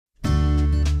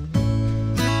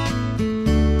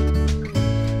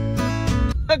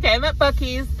Okay, I'm at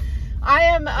Buc-ee's. I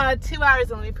am 2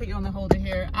 hours, let me put you on the holder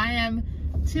here. I am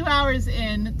 2 hours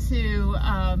in to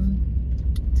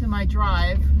my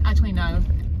drive. Actually, no,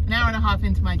 an hour and a half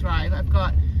into my drive. I've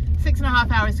got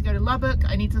 6.5 hours to go to Lubbock.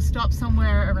 I need to stop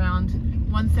somewhere around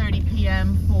 1:30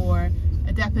 p.m. for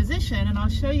a deposition, and I'll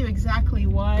show you exactly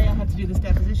why I have to do this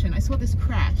deposition. I saw this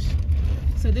crash.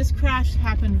 So this crash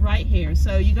happened right here.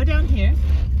 So you go down here.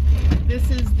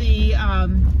 This is the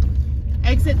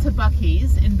exit to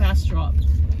Buc-ee's in Bastrop.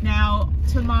 Now,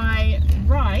 to my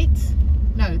right,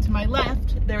 no, to my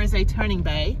left, there is a turning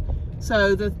bay.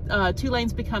 So the 2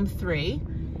 lanes become 3.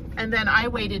 And then I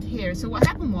waited here. So what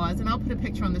happened was, and I'll put a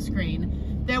picture on the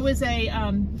screen, there was a,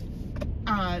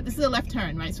 this is a left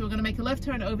turn, right? So we're gonna make a left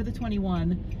turn over the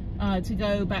 21 to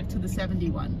go back to the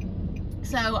 71.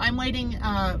 So I'm waiting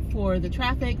for the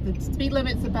traffic. The speed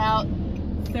limit's about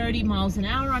 30 miles an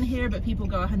hour on here, but people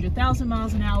go 100,000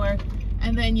 miles an hour.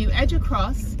 And then you edge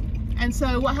across. And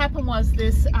so what happened was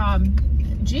this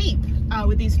Jeep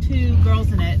with these 2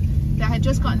 girls in it that had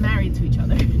just gotten married to each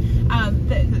other,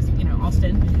 because, you know,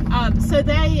 Austin. So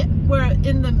they were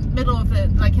in the middle of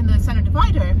the, like in the center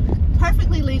divider,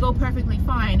 perfectly legal, perfectly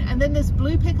fine. And then this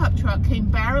blue pickup truck came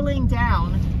barreling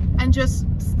down and just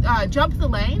jumped the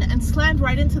lane and slammed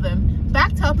right into them,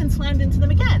 backed up and slammed into them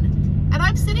again. And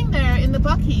I'm sitting there in the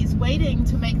Buc-ee's waiting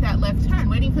to make that left turn,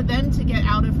 waiting for them to get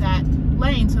out of that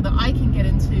lane so that I can get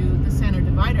into the center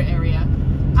divider area.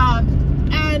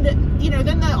 And, you know,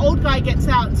 then the old guy gets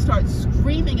out and starts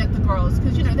screaming at the girls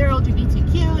because, you know, they're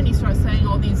LGBTQ, and he starts saying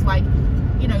all these, like,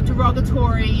 you know,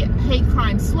 derogatory hate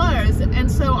crime slurs.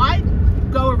 And so I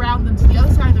go around them to the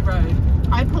other side of the road.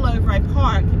 I pull over, I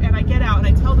park, and I get out and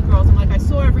I tell the girls, I'm like, I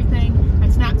saw everything. I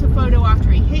snapped a photo after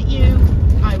he hit you.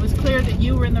 It was clear that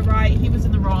you were in the right, he was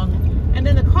in the wrong. And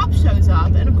then the cop shows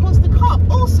up, and of course the cop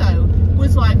also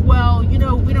was like, well, you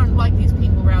know, we don't like these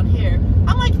people around here.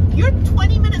 I'm like, you're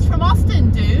 20 minutes from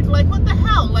Austin, dude. Like, what the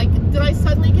hell? Like, did I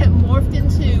suddenly get morphed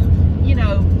into, you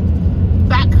know,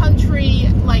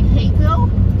 backcountry, like, Hateville?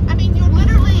 I mean, you're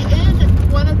literally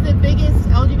in one of the biggest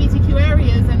LGBTQ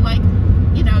areas, and, like,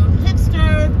 you know,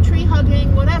 hipster, tree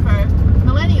hugging, whatever,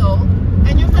 millennial,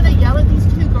 and you're gonna yell at these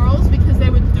 2 girls because they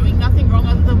were doing nothing wrong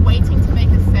other than waiting to make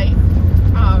a safe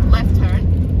left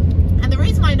turn. And the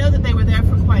reason I know that they were there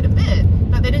for quite a bit,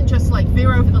 that they didn't just like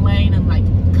veer over the lane and like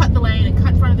cut the lane and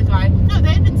cut in front of the guy. No, they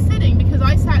had been sitting because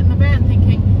I sat in the van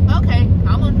thinking, okay,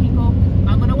 come on people,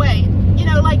 I'm gonna wait. You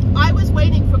know, like I was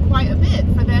waiting for quite a bit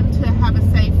for them to have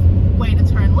a safe way to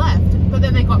turn left, but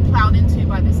then they got plowed into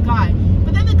by this guy.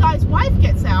 But then the guy's wife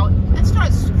gets out and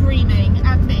starts screaming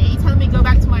at me, telling me to go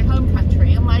back to my home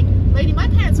country. I'm like, lady, my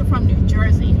parents are from New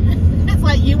Jersey. It's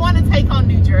like, you want to take on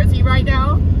New Jersey right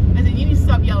now? I said, you need to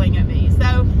stop yelling at me.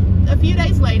 So a few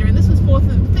days later, and this was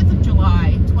 5th of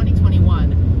July,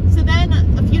 2021. So then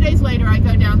a few days later, I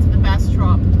go down to the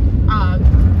Bastrop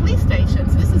police station.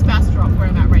 So this is Bastrop where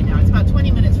I'm at right now. It's about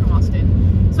 20 minutes from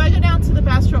Austin. So I go down to the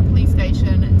Bastrop police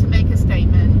station to make a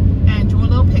statement and draw a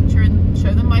little picture and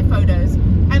show them my photos.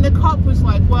 And the cop was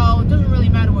like, well, it doesn't really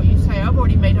matter what you say. I've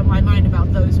already made up my mind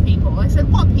about those people. I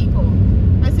said, what people?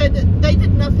 I said that they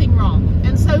did nothing wrong.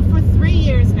 And so for 3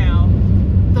 years now,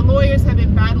 the lawyers have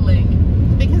been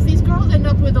battling because these girls end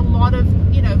up with a lot of,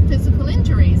 you know, physical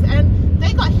injuries. And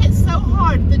they got hit so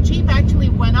hard, the Jeep actually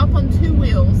went up on 2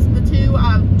 wheels, the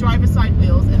 2 driver's side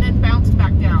wheels, and then bounced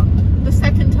back down the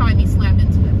second time he slammed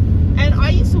into them. And I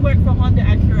used to work for Honda,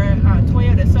 Acura,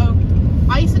 Toyota, so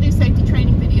I used to do safety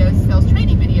training videos, sales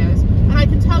training videos, and I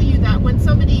can tell you that when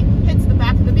somebody hits the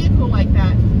back of the vehicle like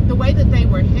that, the way that they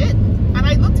were hit, and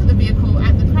I looked at the vehicle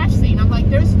at the crash scene, I'm like,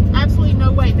 there's absolutely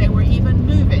no way they were even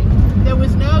moving. There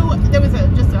was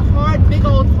just a hard, big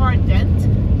old hard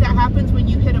dent that happens when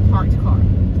you hit a parked car.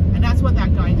 And that's what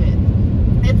that guy did.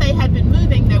 If they had been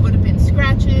moving, there would have been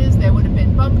scratches, there would have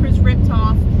been bumpers ripped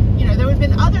off, you know, there would have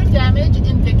been other damage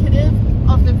indicative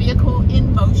of the vehicle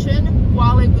in motion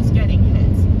while it was getting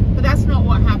hit. But that's not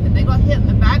what happened. They got hit in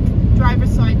the back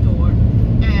driver's side door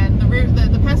and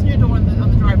the passenger door on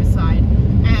the driver's side,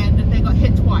 and they got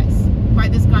hit twice by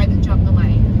this guy that jumped the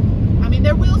lane. I mean,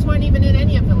 their wheels weren't even in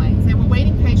any of the lanes. They were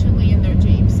waiting patiently in their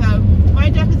Jeep. So my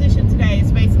deposition today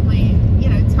is basically, you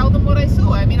know, tell them what I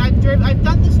saw. I mean, I've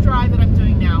done this drive that I'm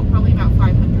doing now probably about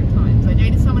 500 times. I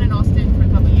dated someone in Austin for a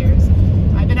couple of years.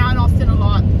 I've been out in Austin a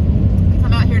lot. I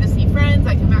come out here to see friends.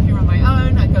 I come out here on my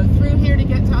own. I go through here to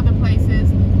get to other places.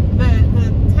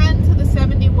 The 10 to the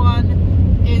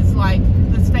 71 is like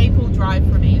the staple drive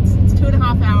for me. It's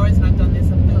 2.5 hours, and I've done this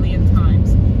a million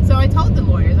times. So I told the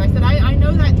lawyers, I said, I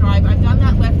know that drive. I've done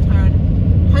that left turn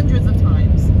hundreds of times.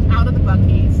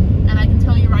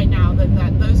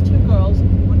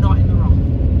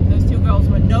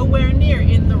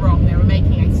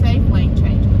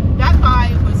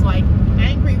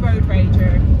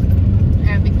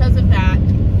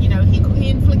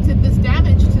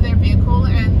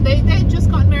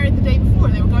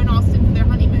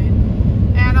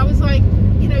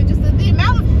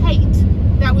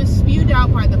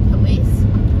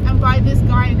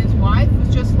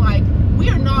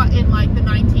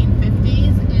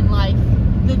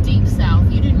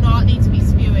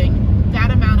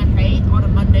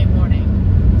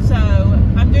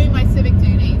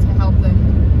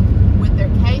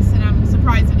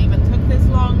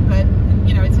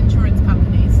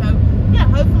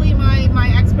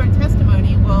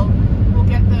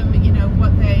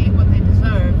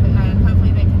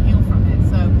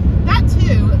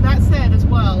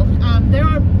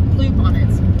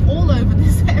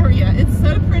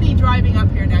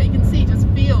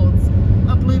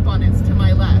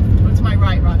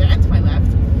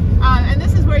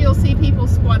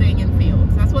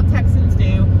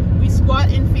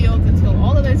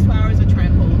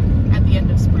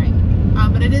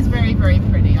 very, very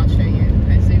pretty. I'll show you.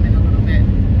 I zoom in a little bit.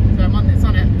 So it's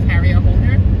on a carrier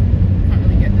holder. Can't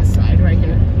really get this side right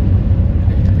here.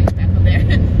 Back on there.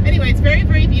 Anyway, it's very,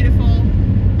 very beautiful,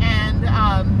 and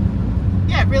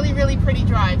yeah, really, really pretty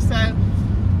drive. So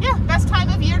yeah, best time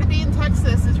of year to be in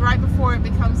Texas is right before it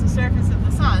becomes the surface of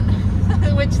the sun,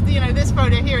 which, you know, this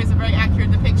photo here is a very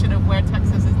accurate depiction of where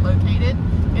Texas is located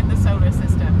in the solar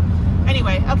system.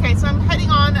 Anyway, okay, so I'm heading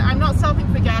on. I'm not stopping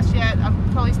for gas yet.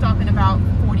 I'm probably stopping about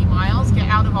 40 miles, get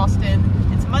out of Austin.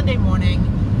 It's Monday morning,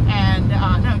 and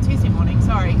no, Tuesday morning,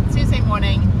 sorry, Tuesday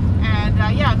morning. And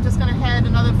yeah, I'm just gonna head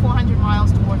another 400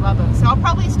 miles toward Lubbock. So I'll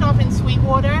probably stop in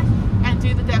Sweetwater and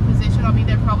do the deposition. I'll be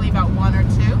there probably about 1 or 2.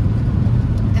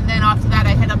 And then after that,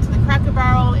 I head up to the Cracker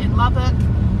Barrel in Lubbock,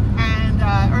 and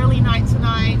early night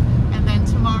tonight. And then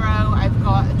tomorrow I've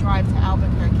got a drive to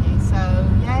Albuquerque. So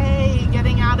yay,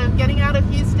 getting out of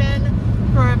Houston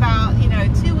for about, you know,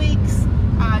 2 weeks,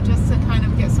 just to kind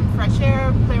of get some fresh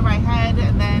air, clear my head.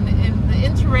 And then in the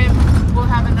interim, we'll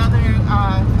have another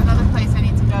place I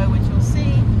need to go, which you'll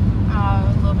see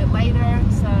a little bit later.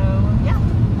 So yeah,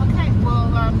 okay. Well,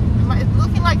 it's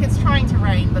looking like it's trying to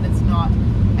rain, but it's not.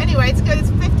 Anyway, it's good.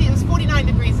 It was 49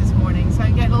 degrees this morning, so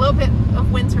I get a little bit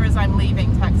of winter as I'm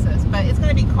leaving Texas, but it's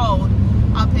going to be cold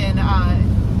up in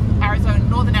Arizona,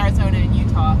 northern Arizona and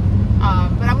Utah.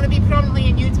 But I'm going to be predominantly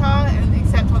in Utah, and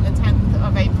except on the 10th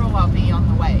of April, I'll be on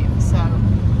the wave. So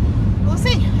we'll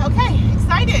see. Okay,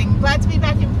 exciting. Glad to be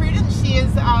back in Prudence. She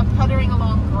is puttering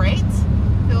along great.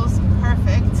 Feels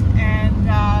perfect. And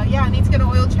yeah, I need to get an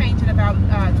oil change in about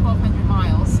 1,200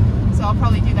 miles. So I'll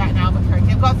probably do that in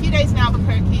Albuquerque. I've got a few days in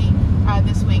Albuquerque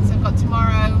this week. So I've got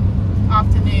tomorrow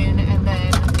afternoon, and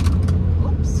then,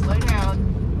 oops, slow down.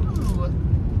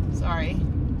 Ooh, sorry.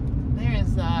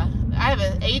 There's, I have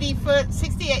an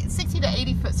 60 to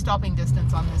 80 foot stopping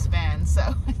distance on this van.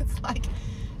 So it's like,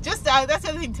 just, that's the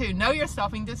other thing too. Know your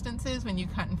stopping distances when you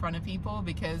cut in front of people,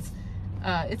 because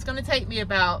it's going to take me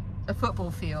about a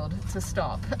football field to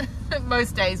stop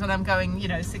most days when I'm going, you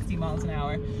know, 60 miles an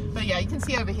hour. But yeah, you can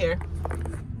see over here,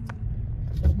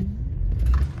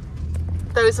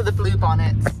 those are the blue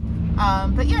bonnets.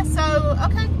 But yeah, so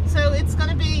okay, so it's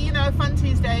gonna be, you know, a fun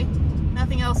Tuesday.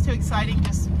 Nothing else too exciting,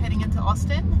 just heading into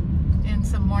Austin in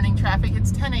some morning traffic.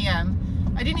 It's 10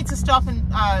 a.m. I do need to stop and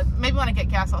maybe when I get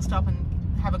gas I'll stop and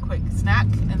have a quick snack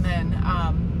and then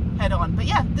head on. But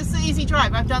yeah, this is an easy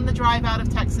drive. I've done the drive out of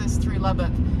Texas through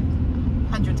Lubbock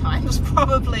 100 times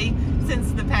probably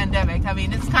since the pandemic. I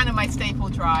mean, it's kind of my staple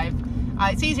drive.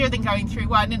 It's easier than going through,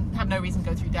 well, I didn't have no reason to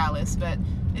go through Dallas, but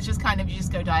it's just kind of, you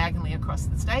just go diagonally across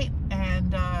the state.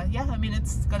 And yeah, I mean,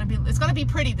 it's gonna be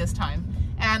pretty this time.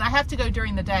 And I have to go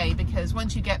during the day, because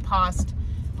once you get past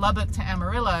Lubbock to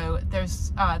Amarillo,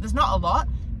 there's not a lot,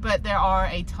 but there are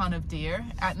a ton of deer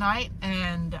at night,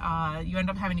 and you end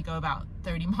up having to go about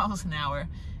 30 miles an hour.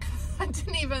 I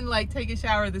didn't even like take a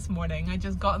shower this morning. I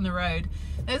just got on the road.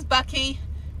 There's Bucky,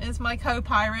 there's my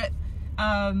co-pirate,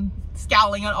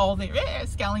 scowling at all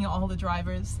the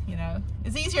drivers. You know,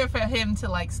 it's easier for him to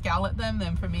like scowl at them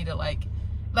than for me to like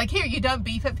here, you don't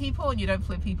beef at people and you don't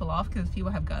flip people off because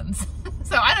people have guns.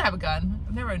 So I don't have a gun.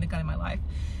 I've never owned a gun in my life.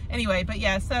 Anyway, but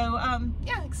yeah, so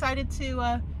yeah, excited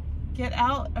to get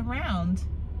out around.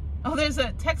 Oh, there's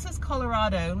a Texas,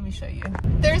 Colorado. Let me show you.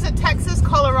 There's a Texas,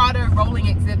 Colorado rolling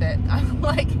exhibit,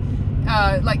 like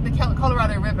the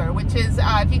Colorado River, which is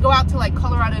if you go out to like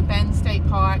Colorado Bend State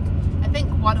Park, I think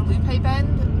Guadalupe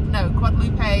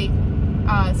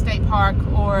State Park,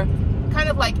 or kind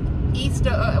of like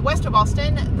west of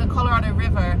Austin, the Colorado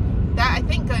River, that I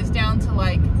think goes down to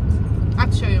like, I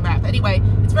have to show you a map. Anyway,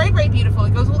 it's very, very beautiful.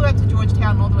 It goes all the way up to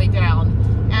Georgetown and all the way down.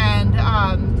 And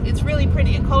it's really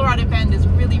pretty. And Colorado Bend is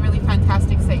really, really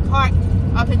fantastic state park.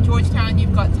 Up in Georgetown,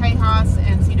 you've got Tejas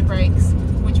and Cedar Breaks,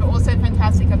 which are also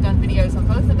fantastic. I've done videos on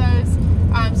both of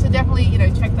those. So definitely, you know,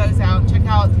 check those out. Check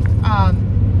out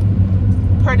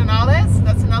Pedernales,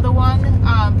 that's another one.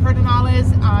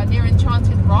 Pedernales near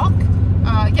Enchanted Rock.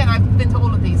 Again, I've been to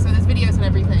all of these, so there's videos and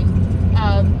everything.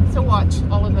 So watch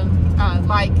all of them.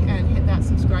 Like and hit that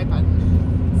subscribe button.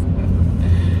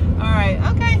 Alright,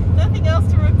 okay, nothing else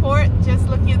to report, just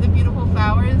looking at the beautiful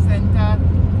flowers and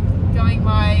going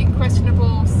my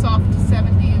questionable soft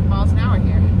 70 miles an hour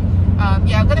here.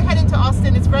 Yeah, I'm going to head into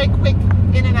Austin. It's very quick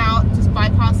in and out, just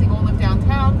bypassing all of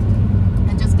downtown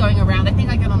and just going around. I think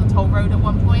I get on a toll road at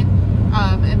one point,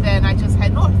 and then I just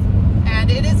head north. And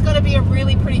it is going to be a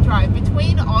really pretty drive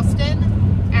between Austin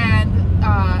and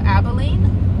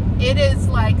Abilene. It is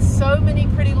like so many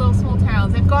pretty little small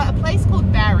towns. They've got a place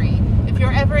called Barry. If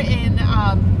you're ever in,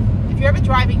 if you're ever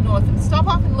driving north, stop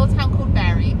off in a little town called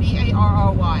Barry,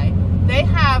 B-A-R-R-Y. They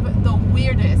have the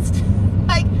weirdest,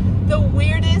 like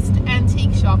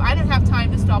shop. I don't have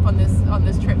time to stop on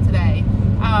this trip today,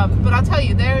 but I'll tell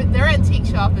you, their antique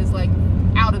shop is like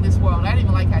out of this world. I don't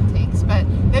even like antiques, but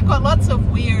they've got lots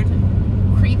of weird,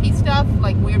 creepy stuff,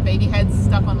 like weird baby heads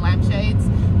stuck on lampshades,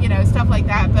 you know, stuff like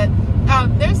that. But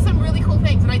there's some really cool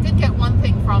things, and I did get one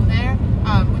thing from there,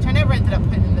 which I never ended up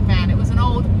putting in the van. It was an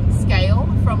old scale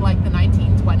from like the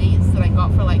 1920s that I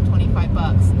got for like 25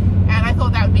 bucks, and I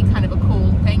thought that would be kind of a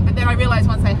cool thing. But then I realized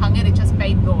once I hung it, it just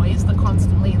made noise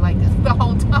constantly, like the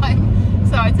whole time.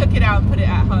 So I took it out and put it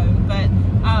at home. But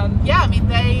yeah, I mean,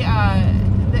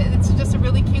 it's just a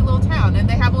really cute little town, and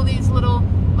they have all these little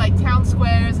like town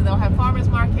squares, and they'll have farmers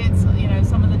markets, you know,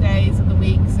 some of the days of the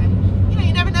weeks, and you know,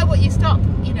 you never know what you stop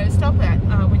at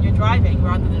when you're driving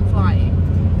rather than flying.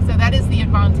 So that is the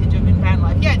advantage of in van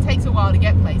life. Yeah, it takes a while to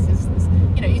get places.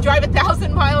 You know, you drive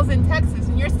 1,000 miles in Texas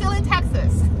and you're still in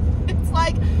Texas. It's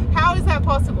like, how is that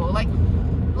possible? Like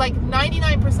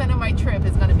 99% of my trip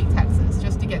is going to be Texas,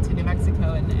 just to get to New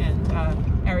Mexico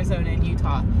and Arizona and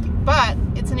Utah. But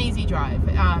it's an easy drive.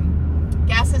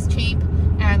 Gas is cheap,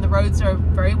 and the roads are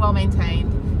very well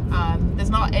maintained.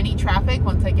 There's not any traffic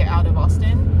once I get out of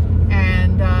Austin.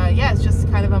 And yeah, it's just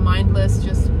kind of a mindless,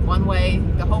 just one way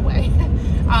the whole way.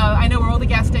 I know where all the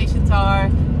gas stations are,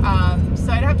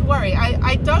 so I don't have to worry.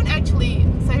 I don't actually,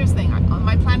 so here's the thing, on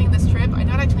my planning this trip, I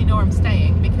don't actually know where I'm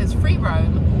staying, because free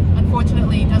roam,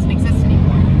 unfortunately, doesn't exist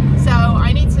anymore. So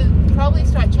I need to probably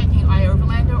start checking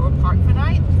iOverlander or Park for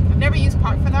Night. I've never used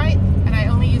Park for Night, and I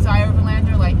only use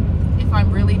iOverlander like if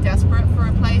I'm really desperate for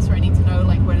a place, or I need to know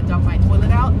like where to dump my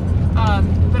toilet out.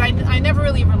 But I never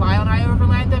really rely on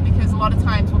iOverlander, because a lot of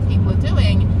times what people are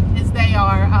doing is they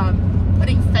are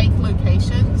putting fake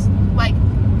locations, like,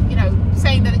 you know,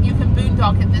 saying that you can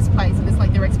boondock at this place, and it's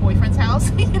like their ex-boyfriend's house,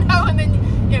 you know, and then,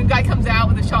 you know, guy comes out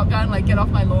with a shotgun, like, get off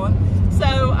my lawn.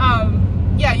 So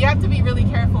yeah, you have to be really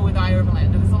careful with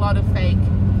iOverlander. There's a lot of fake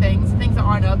things that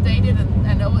aren't updated,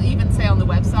 and it will even say on the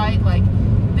website, like,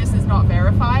 this is not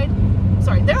verified.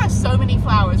 Sorry, there are so many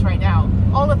flowers right now.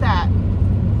 All of that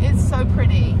is so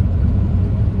pretty.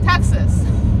 Texas.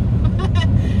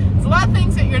 There's a lot of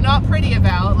things that you're not pretty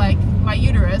about, like my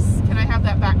uterus. Can I have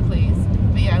that back, please?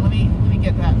 But yeah, let me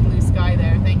get that blue sky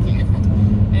there. Thank you.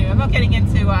 Anyway, I'm not getting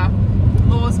into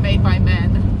laws made by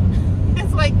men.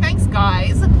 It's like, thanks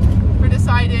guys for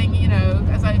deciding, you know,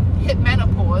 as I hit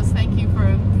menopause, thank you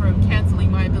for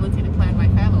canceling my ability to plan my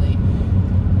family.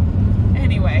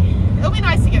 Anyway, it'll be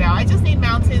nice to get out. I just need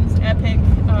mountains, epic,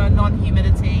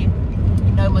 non-humidity,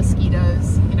 no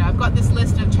mosquitoes. You know, I've got this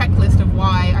checklist of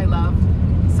why I love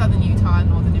southern Utah and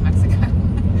northern New Mexico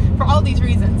for all these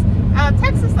reasons.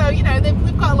 Texas, though, you know,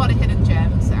 we've got a lot of hidden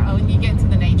gems when you get into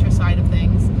the nature side of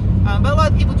things. But a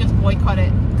lot of people just boycott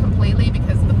it completely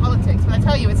because of the politics. But I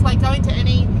tell you, it's like going to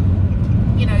any,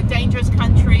 you know, dangerous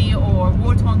country or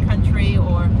war-torn country,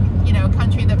 or, you know, a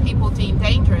country that people deem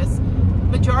dangerous.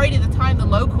 Majority of the time, the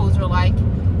locals are like,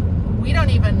 we don't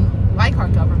even like our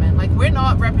government. Like, we're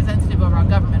not representative of our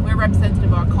government. We're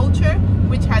representative of our culture,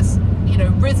 which has, you know,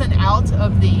 risen out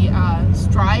of the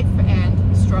strife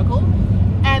and struggle.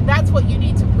 And that's what you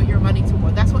need to put your money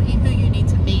toward. That's what who you need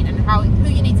to meet, and who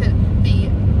you need to be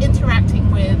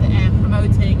interacting with and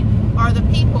promoting are the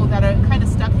people that are kind of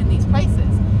stuck in these places.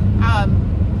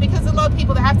 Because a lot of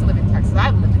people that have to live in Texas,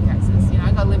 I've lived in Texas, you know,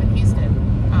 I got to live in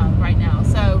Houston right now.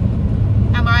 So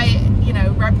am I, you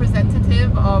know,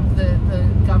 representative of the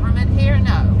government here?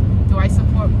 No. Do I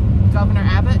support Governor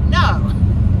Abbott? No.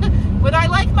 Would I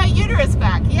like my uterus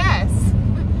back? Yes.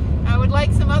 I would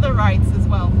like some other rights as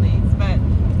well, please. But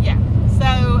yeah.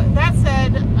 So that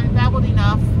said, I've babbled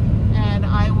enough, and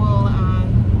I will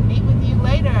meet with you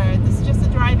later. This is just a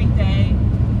driving day.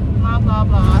 Blah, blah,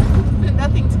 blah.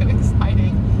 Nothing too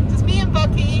exciting. Just me and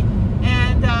Bucky,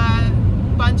 and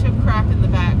a bunch of crap in the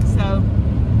back. So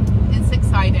it's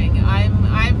exciting.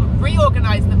 I've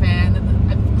reorganized the van.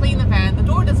 I've cleaned the van. The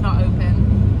door does not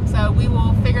open. So we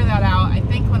will figure that out, I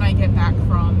think, when I get back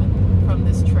from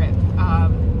this trip.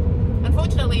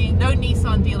 Unfortunately, no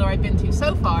Nissan dealer I've been to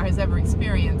so far has ever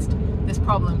experienced this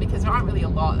problem, because there aren't really a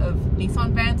lot of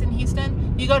Nissan vans in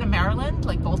Houston. You go to Maryland,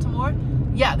 like Baltimore,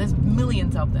 yeah, there's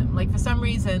millions of them. Like, for some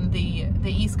reason, the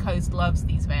East Coast loves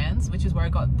these vans, which is where I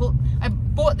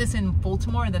bought this in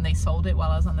Baltimore, and then they sold it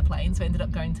while I was on the plane. So I ended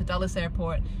up going to Dulles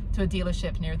Airport to a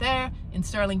dealership near there in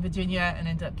Sterling, Virginia, and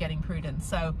ended up getting Prudence.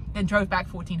 So then drove back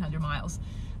 1,400 miles.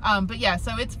 But yeah,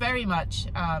 so it's very much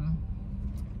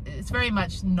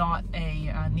not a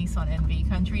Nissan NV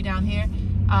country down here.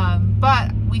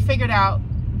 But we figured out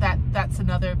that that's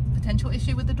another potential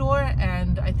issue with the door,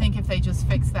 and I think if they just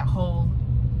fix that whole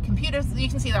computer. You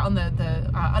can see that on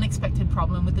the unexpected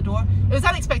problem with the door. It was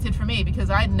unexpected for me because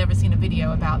I'd never seen a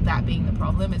video about that being the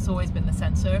problem. It's always been the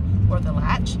sensor or the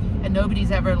latch, and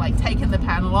nobody's ever like taken the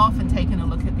panel off and taken a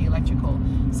look at the electrical.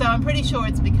 So I'm pretty sure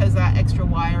it's because that extra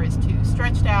wire is too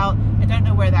stretched out. I don't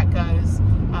know where that goes.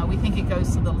 We think it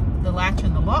goes to the latch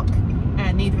and the lock,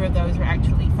 and neither of those are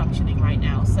actually functioning right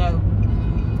now. So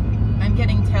I'm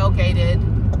getting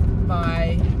tailgated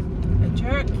by a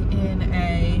jerk in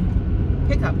a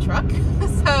pickup truck.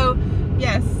 So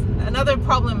yes, another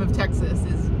problem of Texas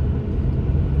is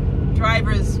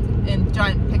drivers in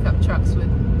giant pickup trucks with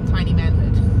tiny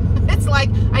manhood. It's like,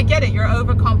 I get it, you're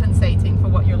overcompensating for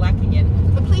what you're lacking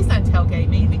in, but please don't tailgate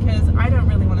me because I don't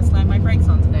really want to slam my brakes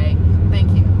on today.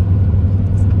 Thank you.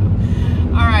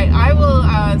 All right, I will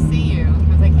see you,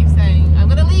 as I keep saying. I'm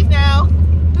gonna leave now.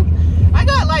 I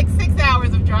got like 6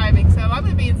 hours of driving, so I'm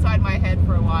gonna be inside my head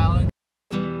for a while.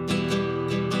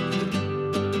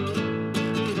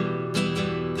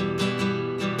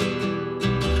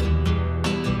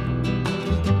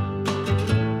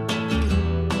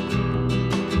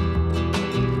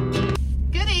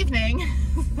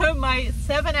 So my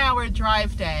 7-hour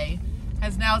drive day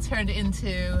has now turned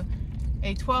into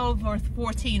a 12 or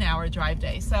 14-hour drive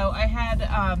day. So I had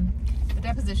a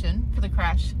deposition for the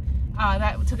crash.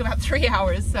 That took about 3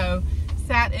 hours. So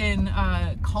sat in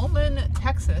Coleman,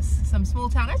 Texas, some small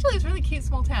town. Actually, it's a really cute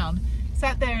small town.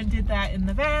 Sat there and did that in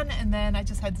the van, and then I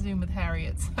just had Zoom with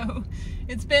Harriet. So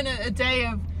it's been a day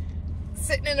of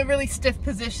sitting in a really stiff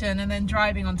position and then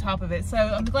driving on top of it. So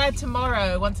I'm glad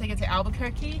tomorrow, once I get to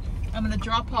Albuquerque, I'm going to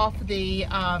drop off the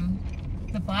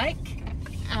bike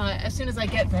as soon as I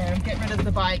get there, get rid of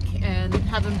the bike and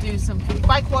have them do some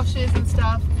bike washes and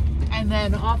stuff. And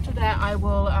then after that, I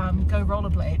will go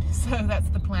rollerblade. So that's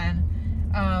the plan.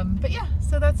 But yeah,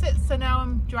 so that's it. So now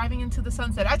I'm driving into the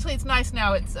sunset. Actually, it's nice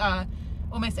now. It's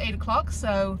almost 8 o'clock,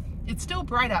 so it's still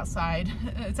bright outside.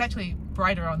 It's actually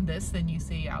brighter on this than you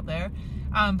see out there.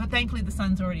 But thankfully the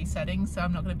sun's already setting, so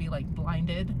I'm not going to be like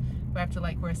blinded. I have to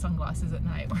like wear sunglasses at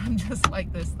night, where I'm just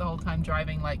like this the whole time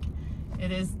driving, like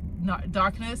it is not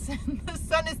darkness and the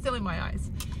sun is still in my eyes.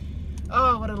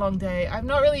 Oh, what a long day. I've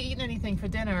not really eaten anything for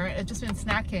dinner. I've just been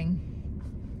snacking,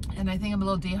 and I think I'm a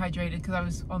little dehydrated because I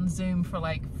was on Zoom for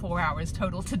like 4 hours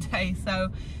total today. So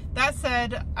that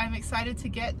said, I'm excited to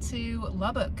get to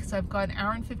Lubbock. So I've got 1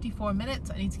 hour and 54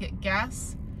 minutes. I need to get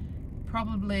gas,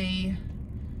 probably,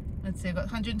 let's see, I've got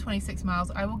 126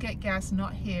 miles. I will get gas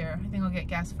not here. I think I'll get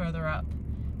gas further up.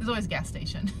 There's always a gas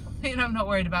station. You know, I'm not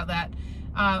worried about that.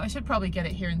 I should probably get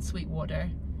it here in Sweetwater.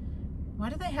 Why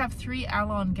do they have 3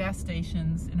 Alon gas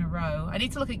stations in a row? I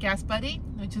need to look at Gas Buddy,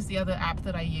 which is the other app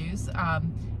that I use,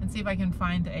 and see if I can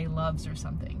find a Love's or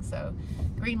something. So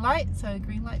green light, so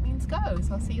green light means go.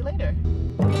 So I'll see you later.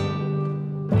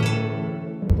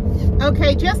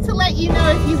 Okay, just to let you know,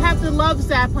 if you have the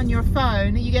Love's app on your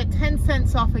phone, you get 10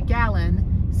 cents off a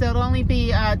gallon. So it'll only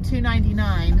be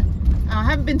 $2.99. I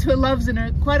haven't been to a Love's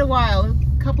in quite a while,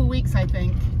 a couple weeks I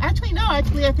think. Actually, no, I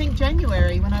think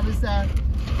January when I was,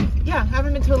 yeah, I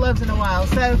haven't been to a Love's in a while.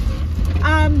 So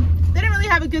they don't really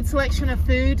have a good selection of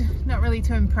food, not really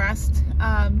too impressed.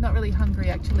 Not really hungry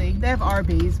actually. They have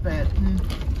Arby's, but I'm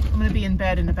gonna be in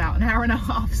bed in about 1.5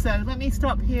 hours. So let me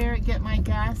stop here and get my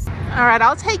gas. All right,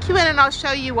 I'll take you in and I'll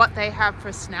show you what they have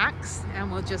for snacks,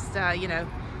 and we'll just, you know,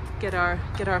 get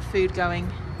our food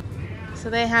going. So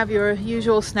they have your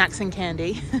usual snacks and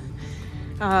candy.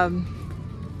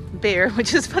 Beer,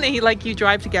 which is funny, like you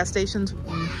drive to gas stations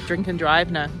and drink and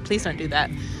drive. No, please don't do that.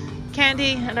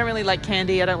 Candy, I don't really like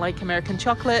candy. I don't like American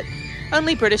chocolate,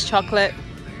 only British chocolate.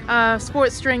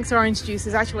 Sports drinks, orange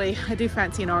juices. Actually, I do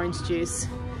fancy an orange juice.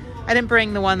 I didn't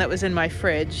bring the one that was in my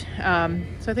fridge, so I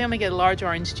think I'm gonna get a large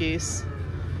orange juice.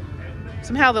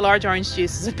 Somehow the large orange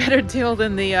juice is a better deal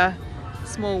than the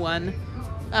small one.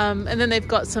 And then they've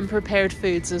got some prepared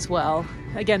foods as well.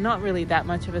 Again, not really that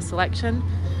much of a selection,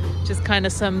 just kind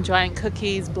of some giant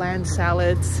cookies, bland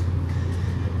salads,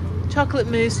 chocolate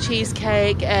mousse,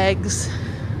 cheesecake, eggs,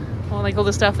 well, like all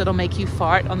the stuff that'll make you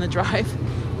fart on the drive,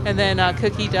 and then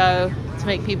cookie dough to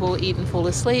make people eat and fall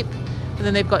asleep. And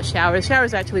then they've got showers.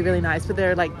 Showers are actually really nice, but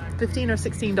they're like $15 or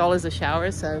 $16 a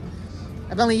shower, so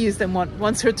I've only used them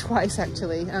once or twice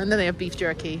actually. And then they have beef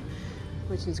jerky,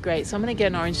 which is great. So I'm gonna get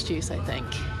an orange juice, I think.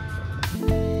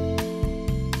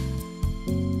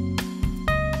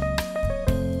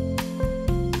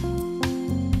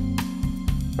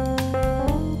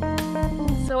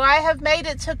 So I have made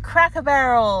it to Cracker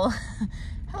Barrel.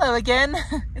 Hello again.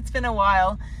 It's been a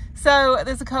while. So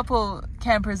there's a couple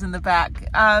campers in the back.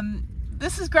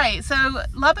 This is great. So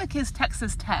Lubbock is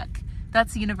Texas Tech.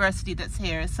 That's the university that's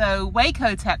here. So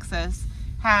Waco, Texas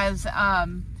has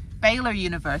Baylor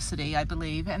University, I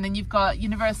believe, and then you've got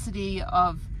University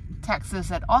of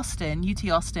Texas at Austin, UT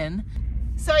Austin.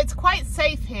 So it's quite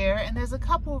safe here, and there's a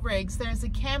couple rigs. There's a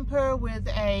camper with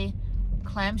a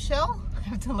clamshell. I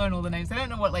have to learn all the names. I don't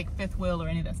know what like fifth wheel or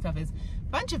any of that stuff is.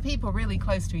 Bunch of people really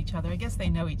close to each other. I guess they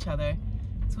know each other.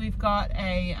 So we've got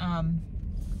a, I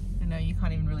know you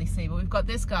can't even really see, but we've got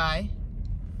this guy,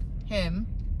 him,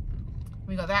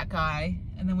 we got that guy,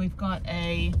 and then we've got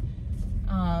a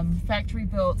factory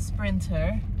built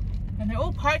Sprinter, and they're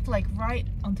all parked like right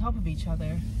on top of each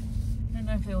other. I don't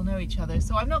know if they'll know each other,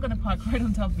 so I'm not going to park right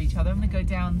on top of each other. I'm going to go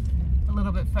down a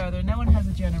little bit further. No one has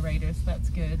a generator, so that's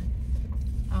good.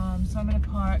 So I'm going to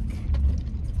park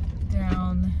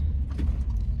down.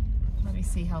 Let me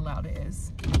see how loud it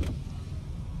is.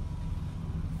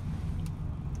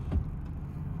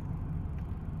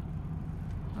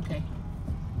 Okay,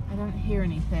 I don't hear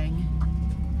anything.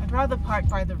 I'd rather park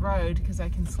by the road because I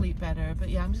can sleep better, but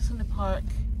yeah, I'm just going to park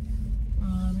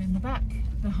in the back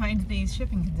behind these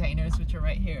shipping containers, which are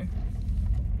right here.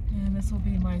 And this will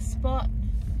be my spot.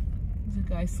 There's a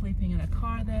guy sleeping in a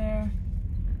car there.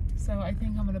 So I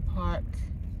think I'm going to park,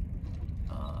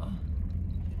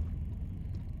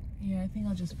 yeah, I think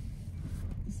I'll just,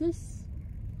 is this,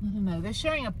 I don't know, they're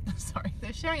sharing a, sorry,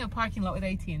 they're sharing a parking lot with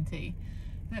AT&T.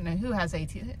 I don't know who has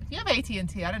AT&T. If you have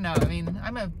AT&T, I don't know, I mean,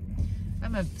 I'm a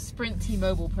Sprint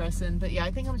T-Mobile person, but yeah,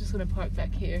 I think I'm just going to park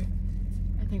back here.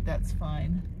 I think that's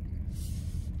fine.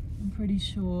 I'm pretty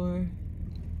sure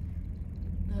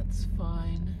that's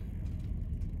fine.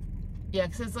 Yeah,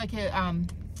 because it's like a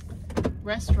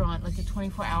restaurant, like a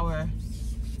 24-hour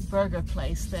burger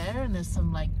place there, and there's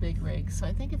some like big rigs. So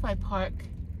I think if I park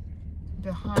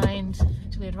behind,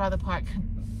 actually I'd rather park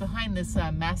behind this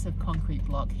massive concrete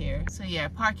block here. So yeah,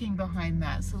 parking behind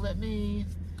that. So let me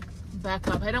back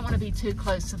up. I don't want to be too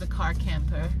close to the car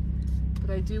camper, but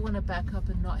I do want to back up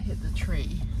and not hit the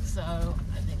tree. So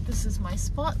I think this is my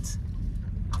spot.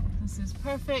 This is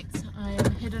perfect. I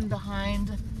am hidden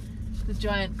behind the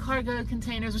giant cargo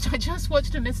containers, which I just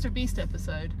watched a Mr. Beast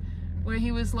episode where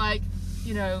he was like,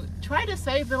 you know, try to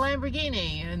save the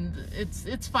Lamborghini, and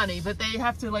it's funny, but they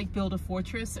have to like build a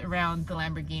fortress around the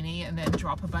Lamborghini and then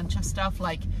drop a bunch of stuff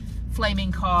like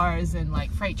flaming cars and like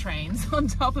freight trains on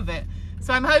top of it.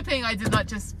 So I'm hoping I did not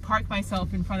just park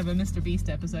myself in front of a Mr. Beast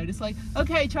episode. It's like,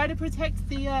 okay, try to protect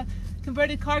the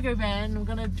converted cargo van. I'm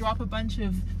gonna drop a bunch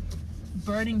of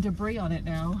burning debris on it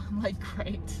now. I'm like,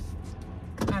 great.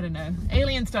 I don't know.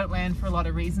 Aliens don't land for a lot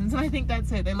of reasons, and I think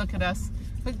that's it. They look at us,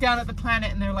 look down at the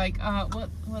planet, and they're like, what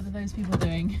are those people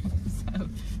doing? So,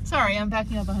 sorry, I'm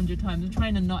backing up 100 times. I'm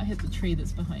trying to not hit the tree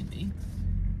that's behind me.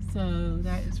 So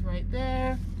that is right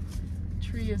there. The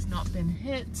tree has not been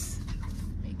hit.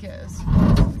 Because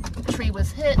the tree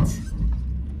was hit.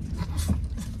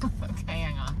 Okay,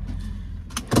 hang on.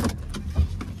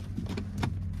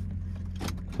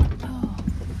 Oh.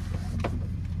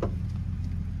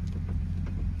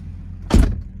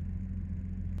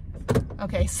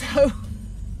 Okay, so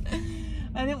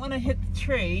I didn't want to hit the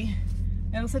tree.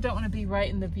 I also don't want to be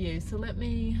right in the view. So I'm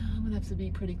gonna have to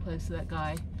be pretty close to that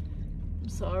guy. I'm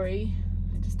sorry.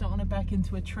 I just don't want to back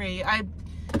into a tree. I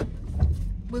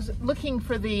was looking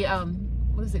for the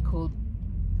what is it called,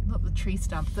 not the tree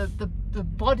stump, the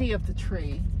body of the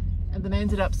tree, and then I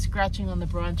ended up scratching on the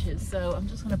branches. So I'm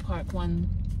just going to park 1-2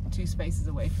 spaces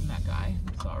away from that guy.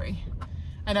 I'm sorry.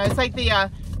 I know it's like the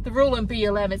rule in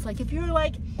BLM. It's like, if you're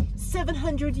like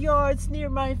 700 yards near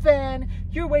my van,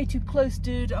 you're way too close,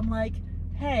 dude. I'm like,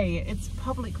 hey, it's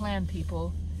public land,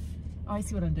 people. Oh, I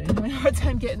see what I'm doing. I'm having a hard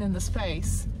time getting in the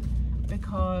space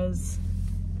because,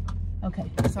 okay,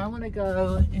 so I want to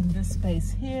go in this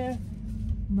space here,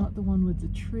 not the one with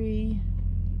the tree.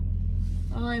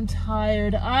 I'm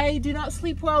tired. I do not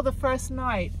sleep well the first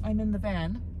night I'm in the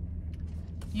van.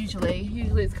 Usually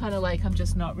it's kind of like I'm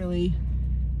just not really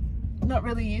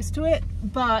used to it,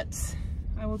 but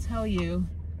I will tell you,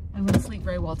 I'm going to sleep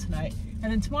very well tonight.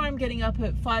 And then tomorrow I'm getting up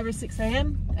at 5 or 6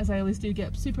 a.m. as I always do, get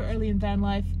up super early in van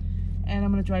life, and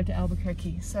I'm going to drive to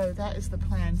Albuquerque. So that is the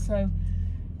plan. So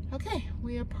okay,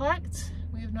 we are parked.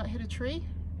 We have not hit a tree.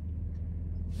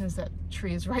 There's that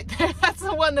tree is right there. That's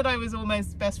the one that I was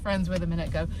almost best friends with a minute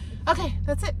ago. Okay,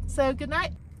 that's it. So good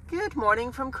night. Good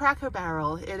morning from Cracker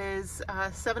Barrel. It is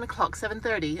 7 o'clock,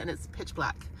 7:30, and it's pitch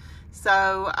black.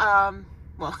 So,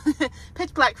 well,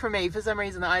 pitch black for me. For some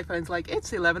reason the iPhone's like,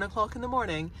 it's 11 o'clock in the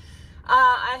morning.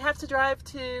 I have to drive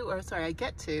to, or sorry, I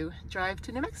get to drive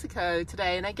to New Mexico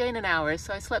today, and I gain an hour,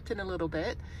 so I slept in a little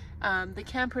bit. The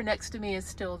camper next to me is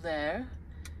still there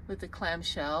with the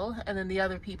clamshell, and then the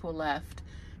other people left.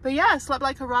 But yeah, I slept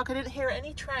like a rock. I didn't hear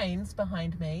any trains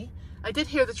behind me. I did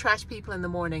hear the trash people in the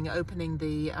morning opening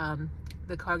the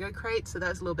cargo crate, so that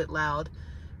was a little bit loud.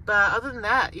 But other than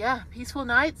that, yeah, peaceful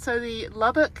night. So the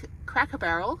Lubbock Cracker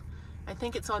Barrel, I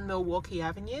think it's on Milwaukee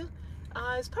Avenue,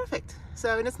 is perfect.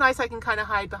 So, and it's nice I can kind of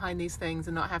hide behind these things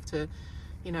and not have to,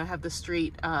 you know, have the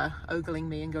street ogling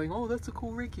me and going, oh, that's a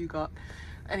cool rig you got.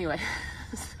 Anyway,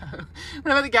 so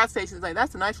when I'm at the gas station, it's like,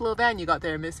 that's a nice little van you got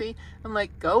there, Missy. I'm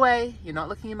like, go away. You're not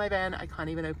looking in my van. I can't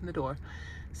even open the door.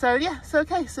 So yeah, so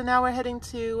okay, so now we're heading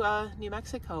to New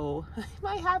Mexico,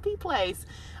 my happy place.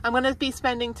 I'm going to be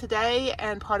spending today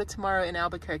and part of tomorrow in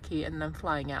Albuquerque, and then I'm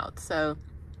flying out. So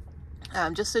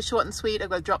just so short and sweet, I'm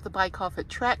going to drop the bike off at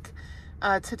Trek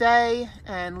today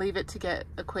and leave it to get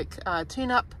a quick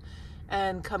tune-up,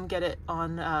 and come get it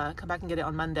on, come back and get it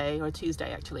on Monday or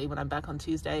Tuesday, actually, when I'm back on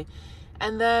Tuesday.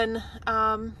 And then,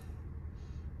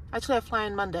 actually I fly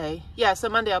in Monday. Yeah, so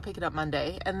Monday I'll pick it up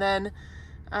Monday. And then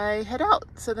I head out.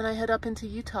 So then I head up into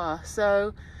Utah.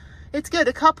 So it's good.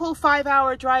 A couple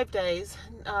 5-hour drive days,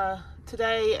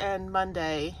 today and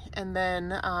Monday. And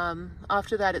then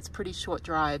after that, it's pretty short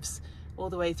drives all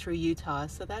the way through Utah.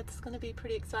 So that's going to be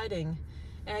pretty exciting.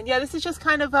 And yeah, this is just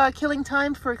kind of killing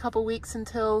time for a couple weeks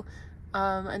until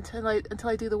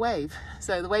I do the wave.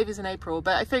 So the wave is in April,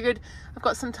 but I figured I've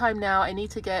got some time now. I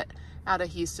need to get out of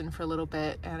Houston for a little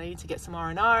bit, and I need to get some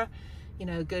R&R, you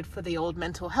know, good for the old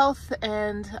mental health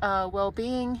and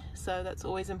well-being. So that's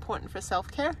always important for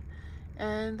self-care,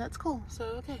 and that's cool. So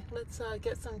okay, let's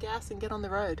get some gas and get on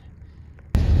the road.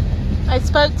 I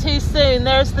spoke too soon.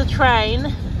 There's the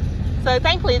train. So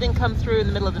thankfully it didn't come through in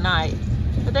the middle of the night,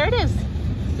 but there it is.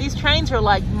 These trains are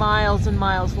like miles and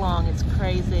miles long. It's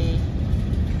crazy.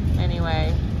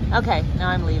 Anyway, okay, now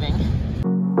I'm leaving.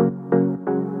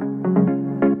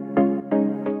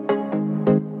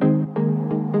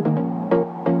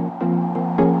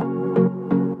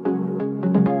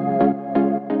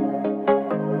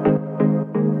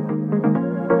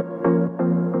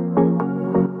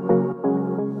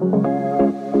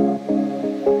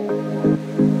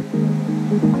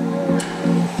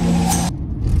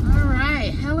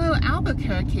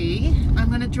 I'm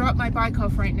going to drop my bike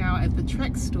off right now at the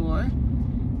Trek store,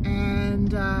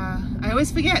 and I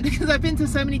always forget because I've been to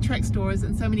so many Trek stores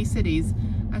in so many cities,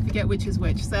 I forget which is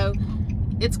which. So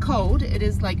it's cold, it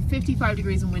is like 55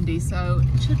 degrees and windy, so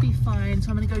it should be fine. So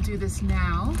I'm going to go do this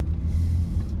now.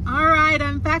 Alright,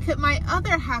 I'm back at my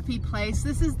other happy place.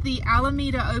 This is the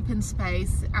Alameda Open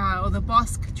Space, or the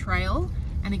Bosque Trail,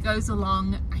 and it goes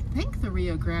along, I think, the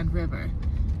Rio Grande River.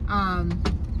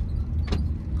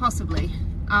 Possibly.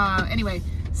 Anyway,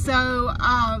 so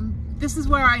this is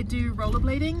where I do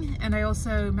rollerblading, and I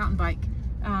also mountain bike,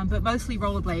 but mostly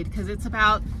rollerblade, because it's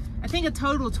about, I think, a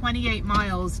total 28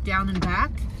 miles down and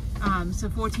back. So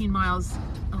 14 miles,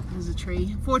 oh, there's a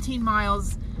tree, 14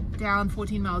 miles down,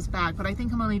 14 miles back, but I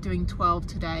think I'm only doing 12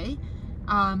 today.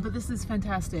 But this is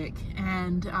fantastic,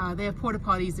 and they have porta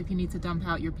potties if you need to dump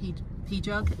out your pee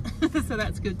jug, so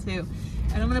that's good too.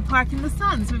 And I'm going to park in the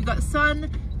sun, so we've got sun,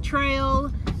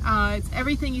 trail, it's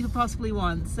everything you could possibly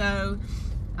want. So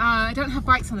I don't have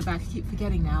bikes on the back, I keep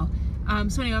forgetting now.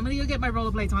 So anyway, I'm going to go get my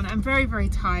rollerblades on. I'm very, very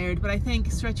tired, but I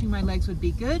think stretching my legs would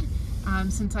be good,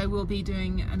 since I will be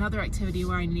doing another activity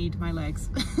where I need my legs.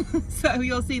 So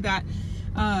you'll see that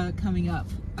coming up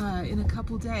in a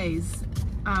couple days.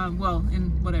 Well,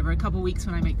 in whatever, a couple weeks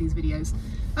when I make these videos.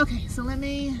 Okay, so let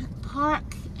me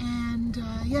park, and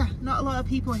yeah, not a lot of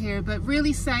people here, but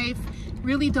really safe,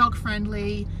 really dog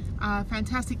friendly,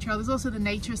 fantastic trail. There's also the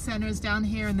nature centers down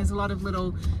here, and there's a lot of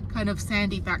little kind of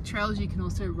sandy back trails you can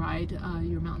also ride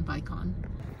your mountain bike on.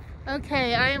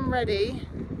 Okay, I am ready.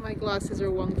 My glasses are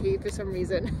wonky for some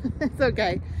reason. It's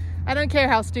okay. I don't care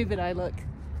how stupid I look.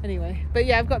 Anyway, but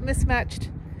yeah, I've got mismatched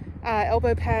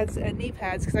elbow pads and knee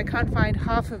pads because I can't find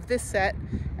half of this set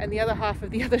and the other half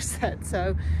of the other set,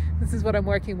 so this is what I'm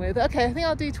working with. Okay, I think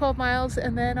I'll do 12 miles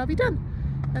and then I'll be done,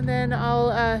 and then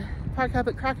I'll park up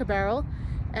at Cracker Barrel,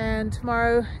 and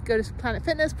tomorrow go to Planet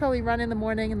Fitness, probably run in the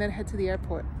morning, and then head to the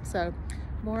airport. So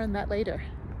more on that later.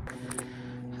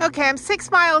 Okay, I'm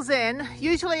 6 miles in.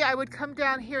 Usually I would come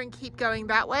down here and keep going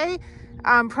that way.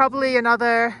 Probably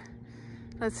another,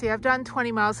 let's see, I've done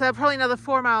 20 miles, so probably another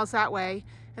 4 miles that way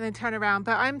and then turn around,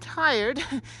 but I'm tired.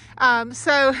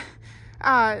 So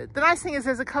the nice thing is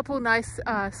there's a couple nice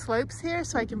slopes here,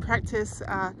 so I can practice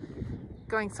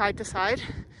going side to side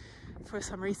for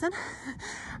some reason.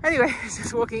 Anyway, it's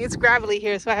just walking. It's gravelly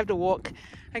here, so I have to walk.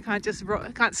 I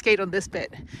can't skate on this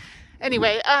bit.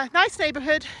 Anyway, nice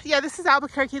neighborhood. Yeah, this is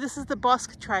Albuquerque. This is the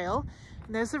Bosque Trail,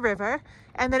 and there's the river.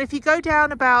 And then if you go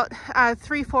down about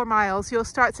 3-4 miles, you'll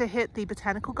start to hit the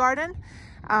botanical garden.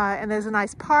 and there's a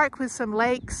nice park with some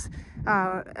lakes,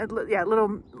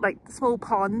 little like small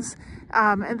ponds,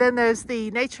 and then there's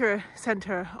the nature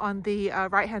center on the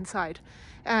right hand side,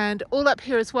 and all up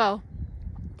here as well.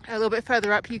 A little bit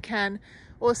further up you can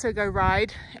also go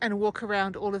ride and walk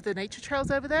around all of the nature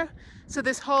trails over there. So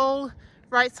this whole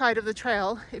right side of the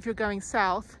trail, if you're going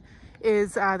south,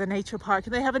 is the nature park,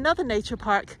 and they have another nature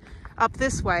park up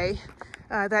this way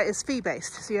that is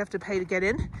fee-based, so you have to pay to get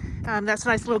in. That's a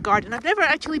nice little garden. I've never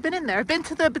actually been in there. I've been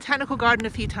to the botanical garden a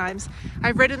few times.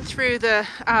 I've ridden through the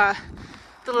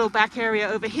little back area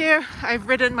over here. I've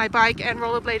ridden my bike and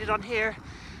rollerbladed on here.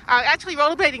 Actually,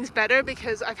 rollerblading is better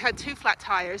because I've had 2 flat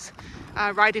tires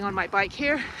riding on my bike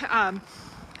here,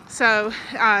 so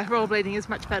rollerblading is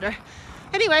much better.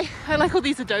 Anyway, I like all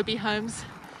these Adobe homes.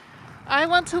 I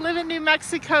want to live in New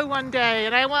Mexico one day,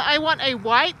 and I want a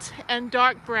white and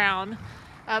dark brown.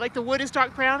 Like the wood is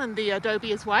dark brown and the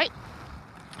Adobe is white.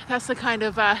 That's the kind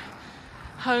of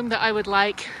home that I would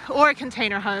like, or a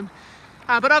container home.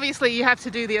 But obviously you have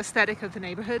to do the aesthetic of the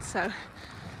neighborhood, so.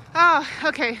 Oh,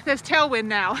 okay, there's tailwind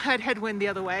now. I had headwind the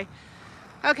other way.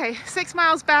 Okay, 6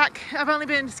 miles back. I've only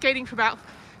been skating for about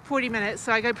 40 minutes,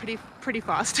 so I go pretty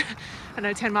fast. I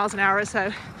know 10 miles an hour or so,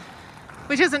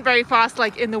 which isn't very fast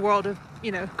like in the world of,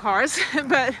 you know, cars,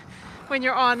 but when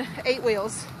you're on 8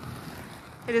 wheels,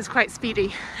 it is quite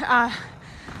speedy.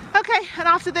 Okay, and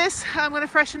after this, I'm gonna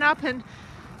freshen up and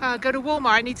go to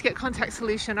Walmart. I need to get contact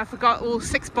solution. I forgot all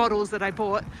 6 bottles that I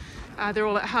bought. They're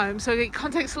all at home. So I get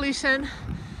contact solution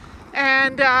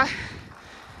and yeah,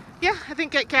 I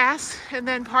think get gas and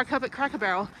then park up at Cracker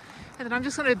Barrel. And then I'm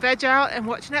just gonna veg out and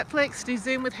watch Netflix, do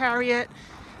Zoom with Harriet,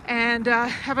 and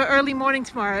have an early morning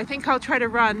tomorrow. I think I'll try to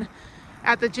run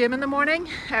at the gym in the morning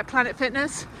at Planet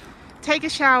Fitness, take a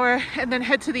shower, and then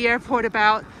head to the airport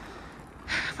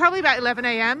probably about 11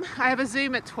 a.m. I have a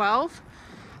Zoom at 12,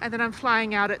 and then I'm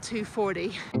flying out at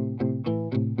 2:40.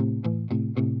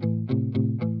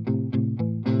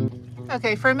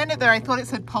 Okay, for a minute there I thought it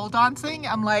said pole dancing.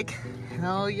 I'm like,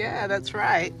 oh yeah, that's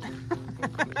right.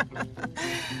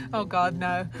 Oh God,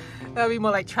 no. That would be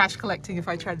more like trash collecting if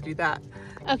I tried to do that.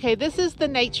 Okay, this is the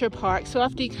nature park. So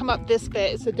after you come up this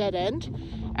bit, it's a dead end.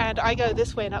 And I go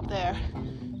this way and up there.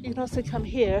 You can also come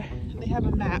here, and they have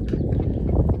a map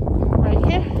right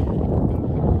here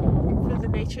for the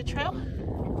nature trail.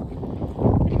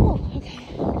 Pretty cool. Okay,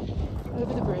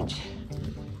 over the bridge.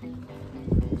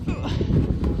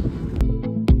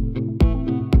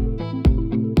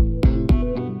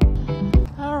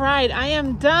 All right, I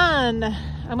am done.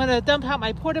 I'm gonna dump out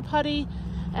my porta potty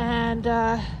and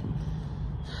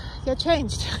get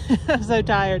changed. I'm so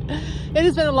tired. It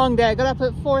has been a long day. I got up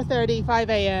at 4:30, 5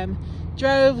 a.m.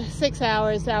 Drove 6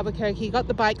 hours to Albuquerque, got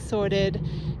the bike sorted,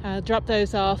 dropped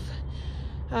those off,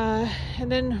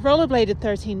 and then rollerbladed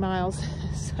 13 miles.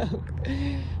 So,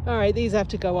 all right, these have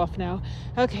to go off now.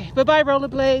 Okay, bye-bye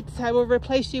rollerblades. I will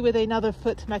replace you with another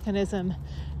foot mechanism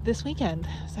this weekend.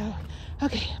 So,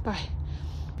 okay, bye.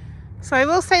 So I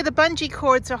will say the bungee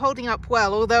cords are holding up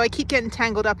well, although I keep getting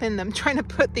tangled up in them trying to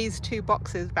put these 2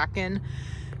 boxes back in.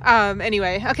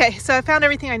 Anyway, okay, so I found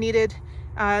everything I needed.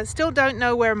 Still don't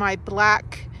know where my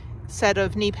black set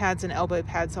of knee pads and elbow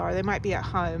pads are. They might be at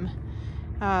home.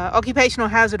 Occupational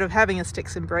hazard of having a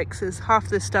sticks and bricks is half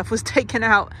this stuff was taken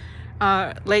out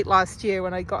late last year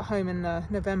when I got home in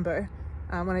November,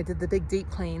 when I did the big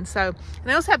deep clean. So,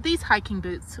 and I also have these hiking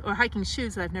boots or hiking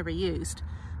shoes that I've never used.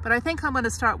 But I think I'm going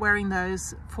to start wearing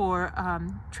those for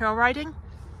trail riding,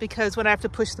 because when I have to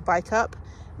push the bike up,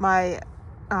 my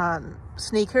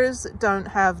sneakers don't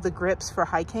have the grips for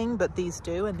hiking, but these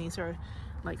do, and these are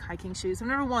like hiking shoes. I've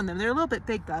never worn them. They're a little bit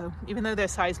big though, even though they're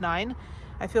size 9.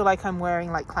 I feel like I'm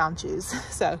wearing like clown shoes.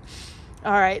 So,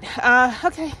 all right,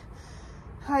 okay.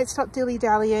 All right, stop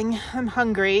dilly-dallying. I'm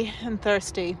hungry and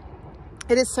thirsty.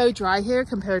 It is so dry here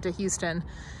compared to Houston.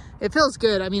 It feels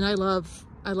good. I mean, I love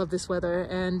this weather,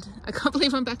 and I can't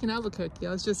believe I'm back in Albuquerque. I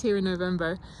was just here in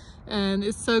November, and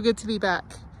it's so good to be back.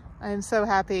 I am so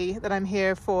happy that I'm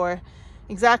here for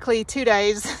exactly 2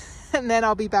 days, and then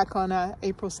I'll be back on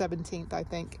April 17th, I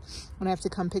think, when I have to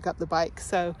come pick up the bike.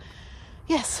 So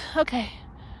yes, okay.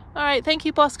 All right, thank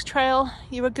you, Bosque Trail.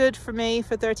 You were good for me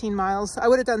for 13 miles. I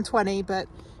would have done 20, but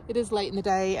it is late in the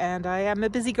day and I am a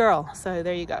busy girl, so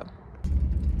there you go.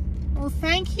 Well,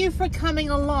 thank you for coming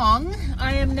along.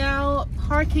 I am now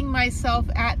parking myself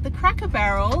at the Cracker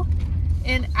Barrel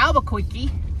in Albuquerque,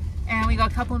 and we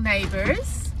got a couple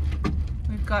neighbors.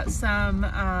 We've got some,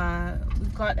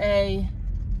 we've got a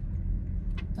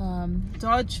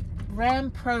Dodge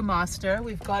Ram ProMaster.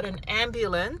 We've got an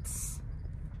ambulance.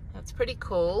 That's pretty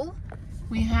cool.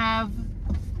 We have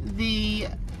the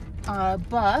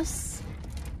bus,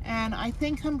 And I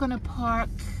think I'm gonna park,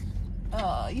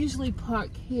 usually park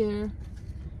here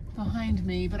behind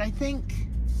me, but I think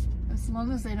as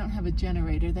long as they don't have a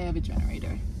generator, they have a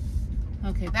generator.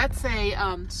 Okay, that's a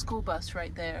school bus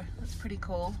right there. That's pretty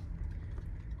cool.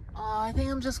 I think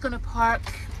I'm just gonna park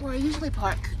where I usually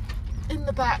park, in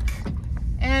the back.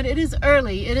 And it is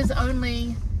early, it is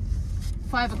only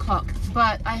 5 o'clock,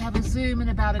 but I have a Zoom in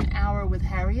about an hour with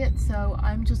Harriet, so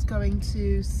I'm just going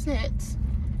to sit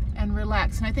and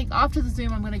relax. And I think after the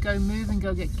Zoom, I'm gonna go move and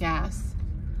go get gas.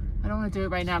 I don't want to do it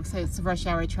right now because it's rush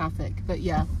hour traffic, but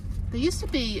yeah. There used to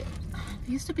be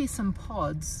some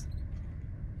pods.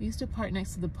 We used to park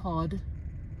next to the pod.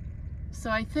 So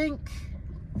I think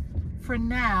for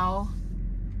now,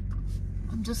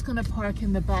 I'm just gonna park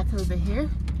in the back over here.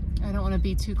 I don't want to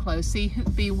be too close. See,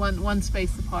 be one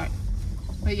space apart.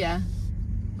 But yeah,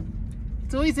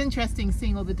 it's always interesting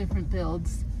seeing all the different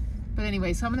builds. But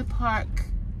anyway, so I'm gonna park.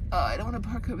 Oh, I don't want to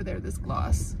park over there, this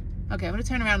glass. Okay, I'm gonna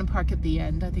turn around and park at the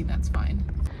end. I think that's fine.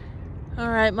 All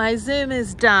right, my Zoom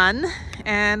is done,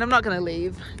 and I'm not gonna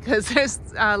leave because there's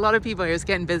a lot of people here. It's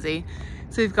getting busy.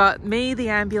 So we've got me, the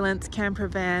ambulance camper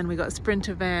van, we've got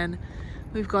Sprinter van,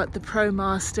 we've got the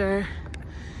ProMaster,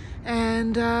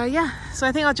 and yeah, so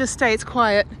I think I'll just stay. It's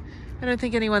quiet. I don't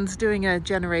think anyone's doing a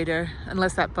generator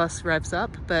unless that bus revs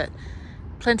up, but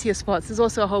plenty of spots. There's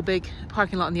also a whole big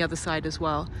parking lot on the other side as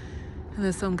well. And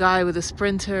there's some guy with a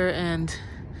Sprinter and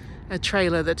a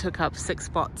trailer that took up 6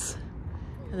 spots.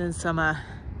 And then some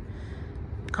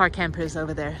car campers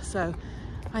over there. So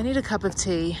I need a cup of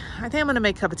tea. I think I'm gonna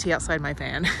make a cup of tea outside my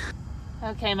van.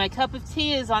 Okay, my cup of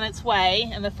tea is on its way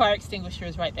and the fire extinguisher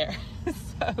is right there.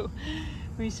 So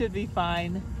we should be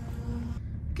fine.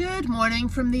 Good morning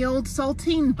from the old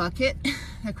saltine bucket,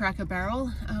 the Cracker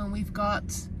Barrel. We've got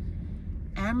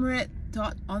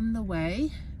Amrit.on the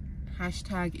way,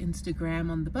 hashtag Instagram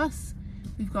on the bus.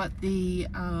 We've got the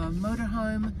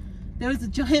motorhome. There was a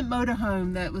giant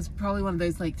motorhome that was probably one of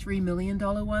those like $3 million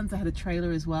ones that had a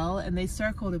trailer as well, and they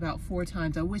circled about 4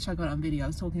 times. I wish I got it on video. I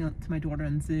was talking to my daughter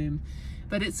on Zoom,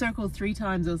 but it circled 3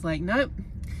 times. I was like, nope,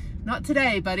 not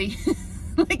today, buddy.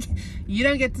 Like, you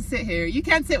don't get to sit here. You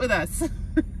can't sit with us.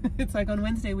 It's like on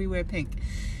Wednesday we wear pink.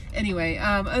 Anyway,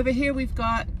 over here we've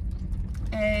got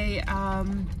a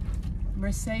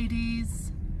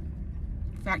Mercedes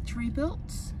factory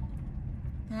built.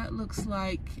 That looks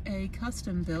like a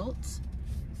custom built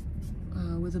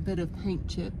with a bit of paint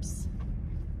chips.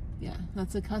 Yeah,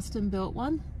 that's a custom built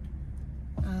one.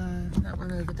 That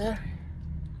one over there.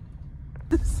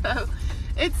 So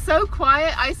it's so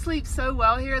quiet. I sleep so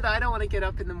well here that I don't want to get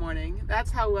up in the morning.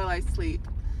 That's how well I sleep.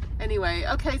 Anyway,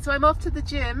 okay, so I'm off to the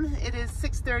gym. It is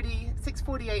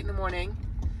 6:48 in the morning,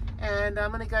 and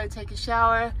I'm gonna go take a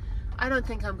shower. I don't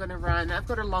think I'm gonna run. I've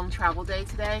got a long travel day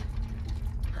today.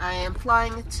 I am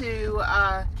flying to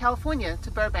California,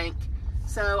 to Burbank.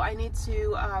 So I need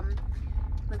to,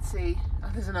 let's see,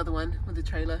 oh, there's another one with the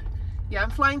trailer. Yeah,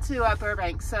 I'm flying to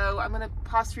Burbank, so I'm gonna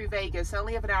pass through Vegas. I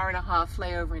only have an hour and a half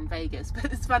layover in Vegas,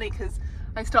 but it's funny because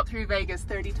I stopped through Vegas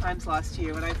 30 times last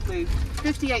year when I flew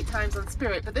 58 times on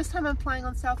Spirit, but this time I'm flying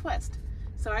on Southwest.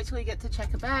 So I actually get to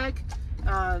check a bag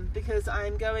because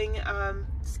I'm going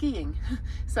skiing.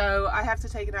 So I have to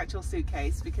take an actual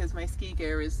suitcase because my ski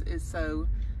gear is so,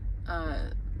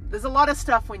 there's a lot of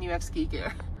stuff when you have ski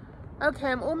gear.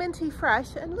 Okay, I'm all minty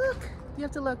fresh, and look, you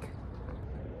have to look.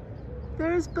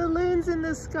 There's balloons in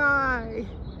the sky.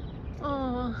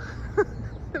 Oh,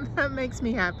 that makes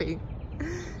me happy.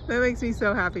 That makes me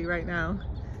so happy right now.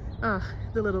 Oh,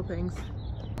 the little things.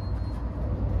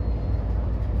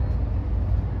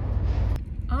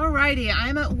 Alrighty,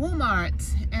 I'm at Walmart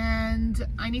and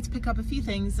I need to pick up a few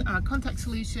things. Contact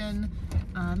solution,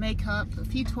 makeup, a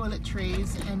few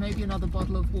toiletries, and maybe another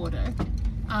bottle of water.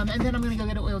 And then I'm gonna go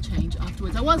get an oil change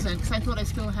afterwards. I wasn't, because I thought I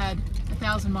still had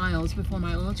 1,000 miles before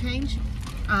my oil change.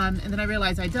 And then I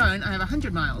realized I don't. I have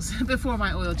 100 miles before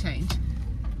my oil change.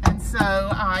 And so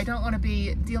I don't want to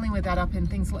be dealing with that up in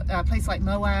things, a place like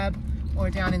Moab or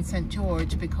down in St.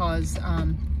 George, because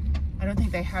I don't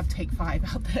think they have Take 5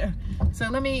 out there. So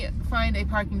let me find a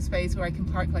parking space where I can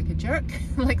park like a jerk,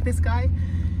 like this guy.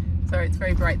 Sorry, it's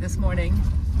very bright this morning.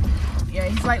 Yeah,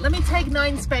 he's like, let me take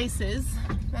 9 spaces.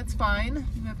 That's fine,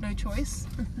 you have no choice.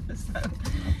 So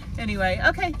anyway,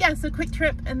 okay, yeah, so quick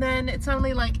trip, and then it's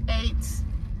only like 8,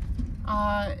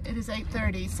 it is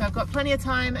 8:30, so I've got plenty of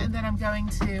time, and then I'm going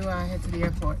to head to the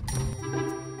airport.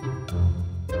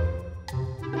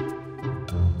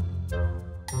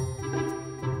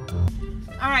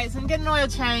 Alright, so I'm getting an oil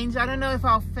change. I don't know if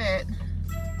I'll fit.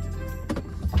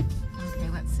 Okay,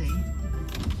 let's see.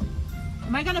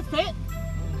 Am I gonna fit?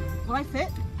 Will I fit?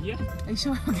 Yeah. Are you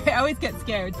sure? Okay, I always get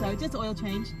scared, so just oil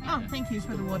change. Oh, thank you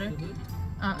for the water.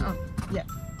 Yeah.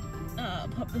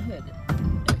 Pop the hood.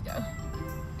 There we go.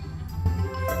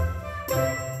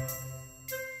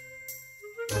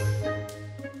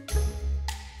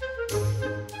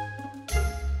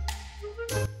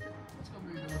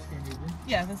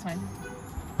 Yeah, that's fine.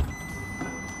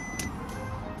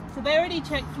 So they already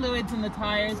checked fluids in the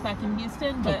tires back in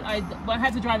Houston, but I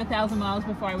had to drive 1,000 miles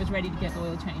before I was ready to get the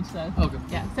oil change. So okay.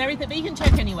 Yeah, so everything, but you can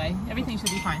check anyway. Everything should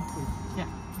be fine. Yeah.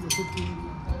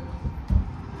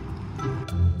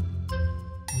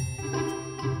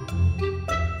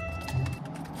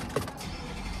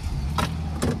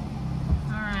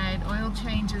 All right, oil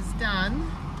change is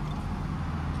done,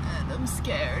 and I'm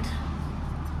scared.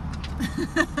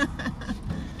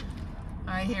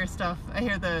 I hear stuff. I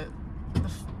hear the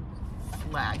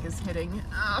flag is hitting.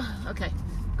 Oh, okay,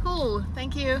 cool.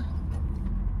 Thank you.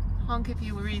 Honk if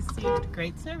you received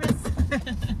great service.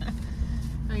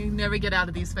 I never get out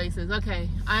of these spaces. Okay,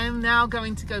 I am now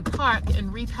going to go park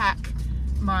and repack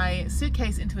my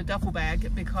suitcase into a duffel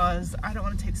bag because I don't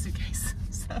want to take the suitcase.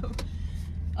 So,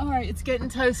 all right, it's getting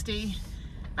toasty.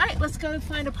 All right, let's go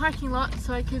find a parking lot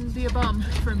so I can be a bum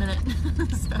for a minute.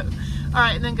 So, all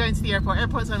right, and then going to the airport.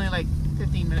 Airport's only like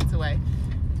 15 minutes away.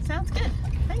 Sounds good.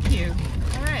 Thank you.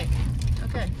 All right.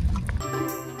 Okay.